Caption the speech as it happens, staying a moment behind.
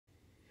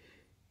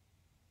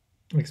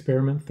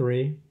Experiment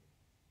 3,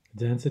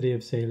 density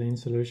of saline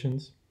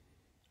solutions.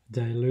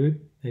 Dilute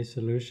a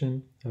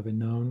solution of a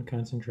known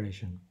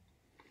concentration.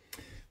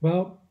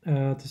 Well,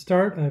 to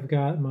start, I've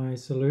got my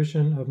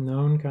solution of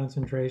known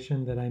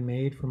concentration that I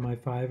made from my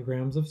 5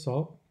 grams of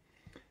salt.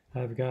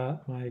 I've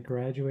got my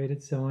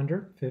graduated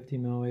cylinder, 50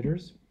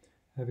 milliliters.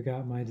 I've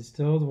got my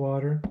distilled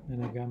water,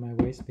 and I've got my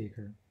waste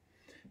beaker.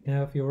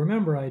 Now, if you'll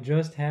remember, I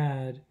just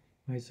had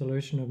my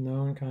solution of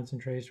known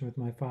concentration with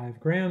my 5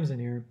 grams in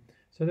here,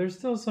 so there's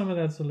still some of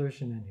that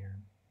solution in here.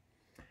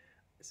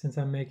 Since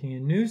I'm making a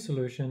new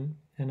solution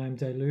and I'm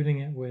diluting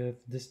it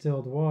with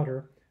distilled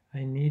water,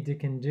 I need to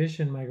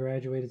condition my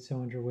graduated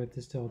cylinder with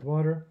distilled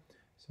water.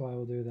 So I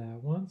will do that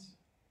once.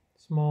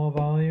 Small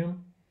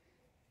volume.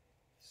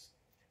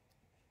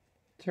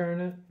 Turn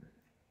it.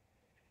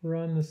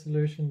 Run the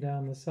solution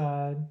down the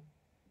side.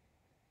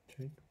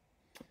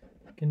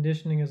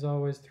 Conditioning is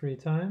always 3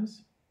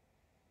 times.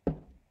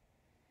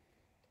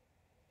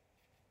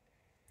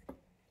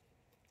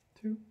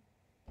 2.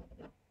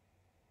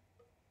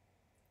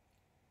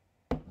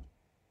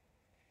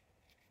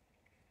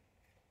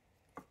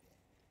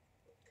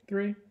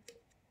 3.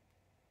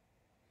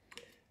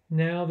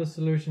 Now the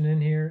solution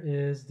in here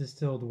is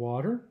distilled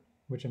water,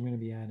 which I'm going to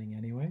be adding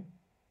anyway.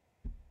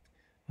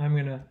 I'm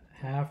going to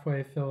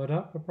halfway fill it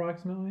up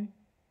approximately.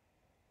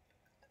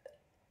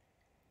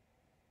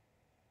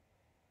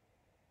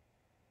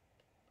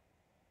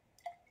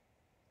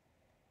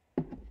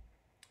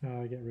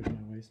 I'll get rid of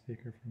my waste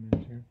beaker for a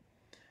minute here.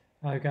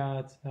 I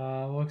got,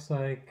 looks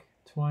like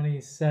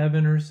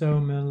 27 or so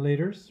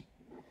milliliters.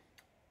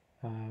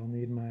 I'll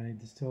need my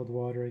distilled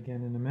water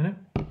again in a minute.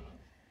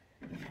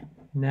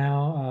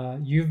 Now,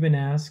 you've been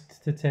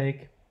asked to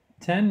take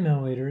 10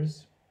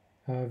 milliliters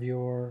of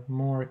your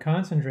more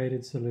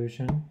concentrated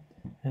solution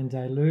and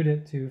dilute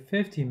it to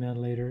 50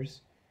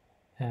 milliliters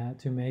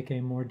to make a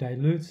more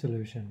dilute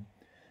solution.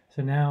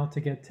 So now to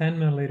get 10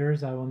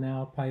 milliliters, I will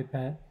now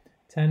pipette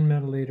 10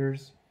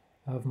 milliliters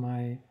of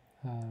my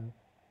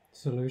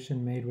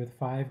solution made with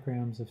 5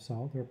 grams of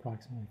salt, or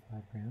approximately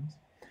 5 grams.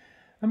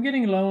 I'm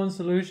getting low on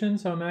solution,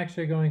 so I'm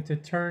actually going to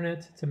turn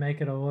it to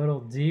make it a little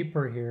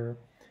deeper here.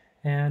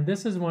 And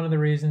this is one of the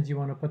reasons you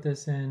want to put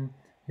this in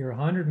your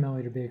 100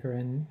 milliliter beaker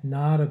and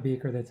not a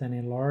beaker that's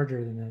any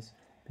larger than this,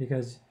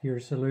 because your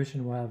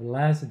solution will have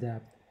less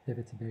depth if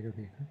it's a bigger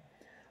beaker.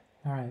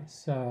 All right,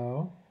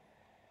 so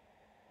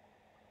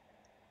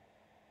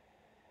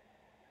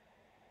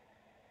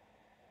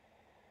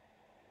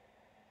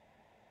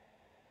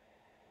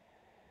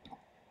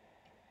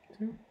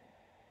two.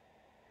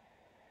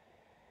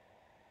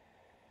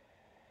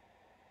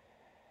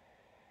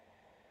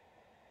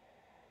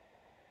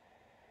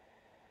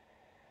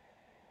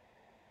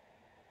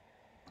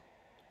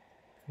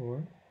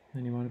 Four.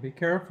 And you want to be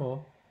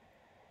careful,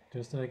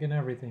 just like in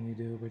everything you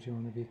do, but you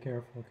want to be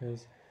careful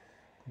because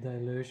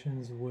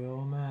dilutions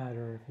will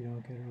matter if you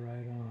don't get it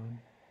right on.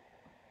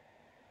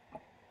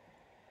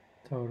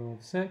 Total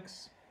of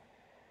 6.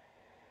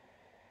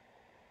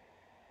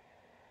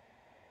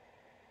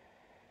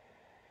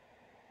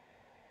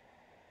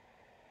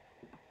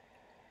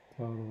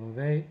 Total of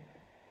 8.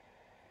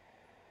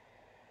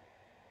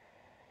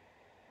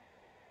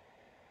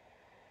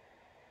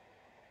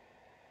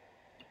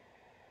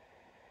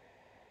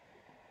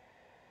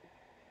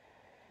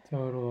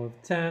 Total of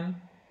 10.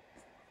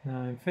 Now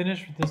I'm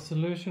finished with the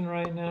solution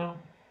right now.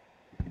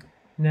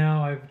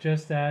 Now I've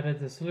just added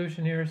the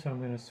solution here, so I'm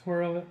going to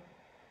swirl it.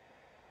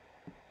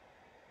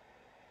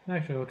 It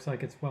actually looks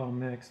like it's well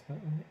mixed, but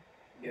let me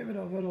give it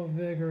a little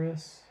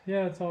vigorous.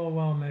 Yeah, it's all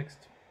well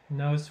mixed.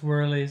 No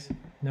swirlies,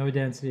 no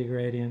density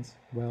gradients,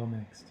 well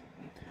mixed.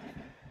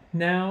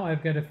 Now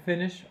I've got to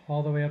finish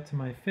all the way up to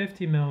my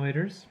 50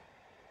 milliliters.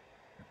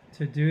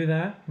 To do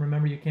that,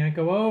 remember you can't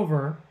go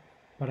over,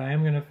 but I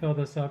am going to fill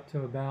this up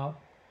to about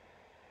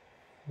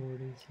 40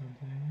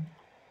 something.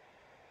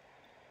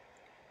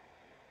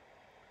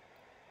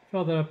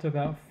 Fill that up to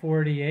about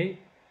 48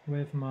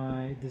 with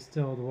my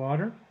distilled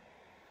water.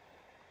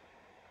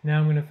 Now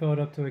I'm going to fill it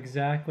up to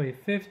exactly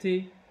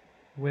 50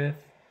 with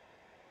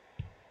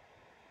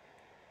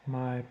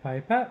my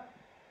pipette.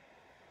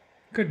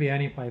 Could be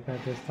any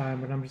pipette this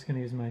time, but I'm just going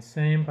to use my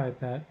same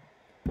pipette.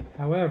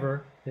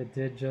 However, it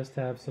did just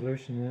have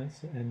solution in it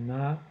and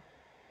not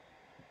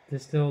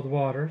distilled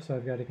water, so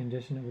I've got to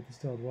condition it with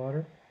distilled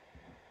water.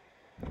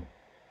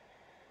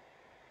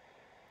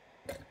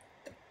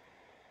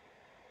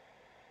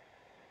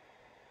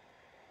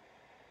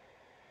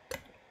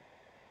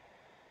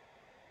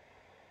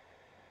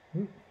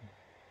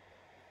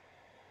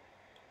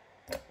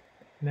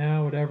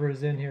 Now whatever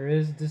is in here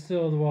is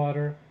distilled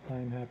water,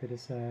 I'm happy to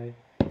say.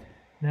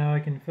 Now I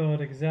can fill it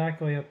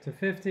exactly up to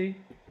 50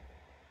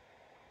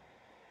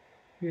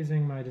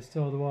 using my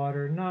distilled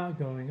water, not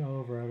going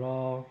over at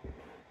all.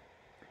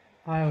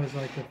 I always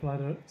like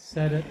to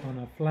set it on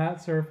a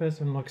flat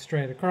surface and look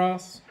straight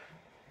across.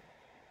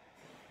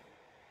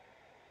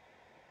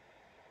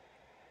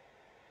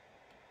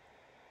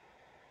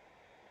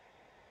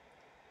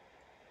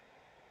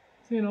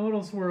 Seeing a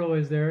little swirl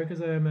is there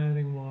because I am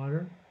adding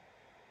water.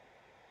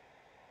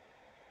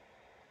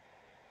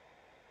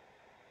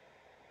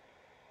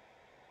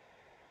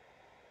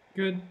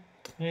 good.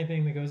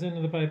 Anything that goes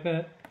into the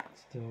pipette,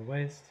 still a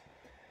waste.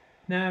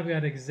 Now I've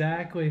got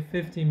exactly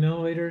 50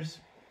 milliliters.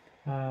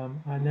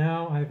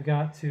 Now I've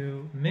got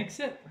to mix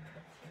it.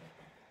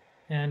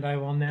 And I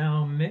will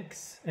now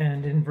mix,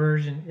 and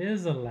inversion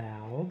is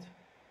allowed.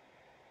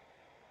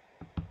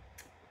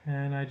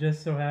 And I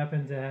just so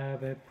happen to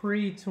have a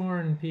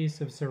pre-torn piece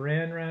of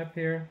saran wrap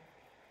here,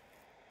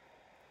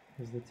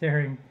 because the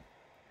tearing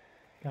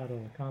got a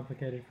little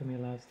complicated for me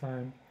last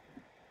time.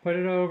 Put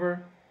it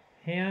over,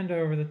 hand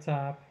over the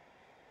top,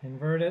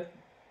 invert it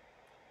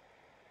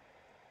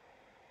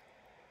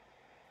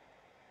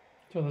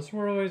till the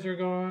swirlies are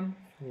gone.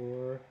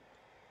 4,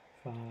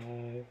 5,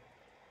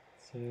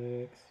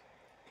 6,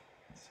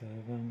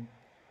 7,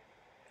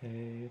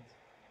 8,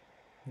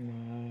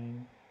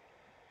 9,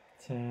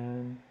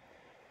 10.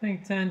 I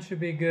think 10 should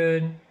be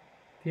good.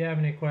 If you have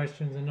any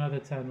questions, another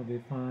 10 will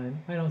be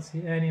fine. I don't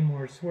see any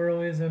more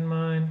swirlies in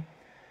mine.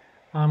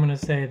 I'm going to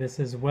say this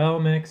is well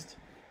mixed.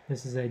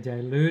 This is a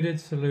diluted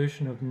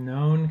solution of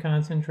known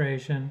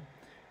concentration,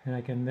 and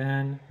I can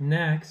then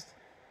next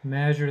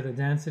measure the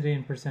density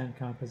and percent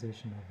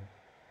composition of it.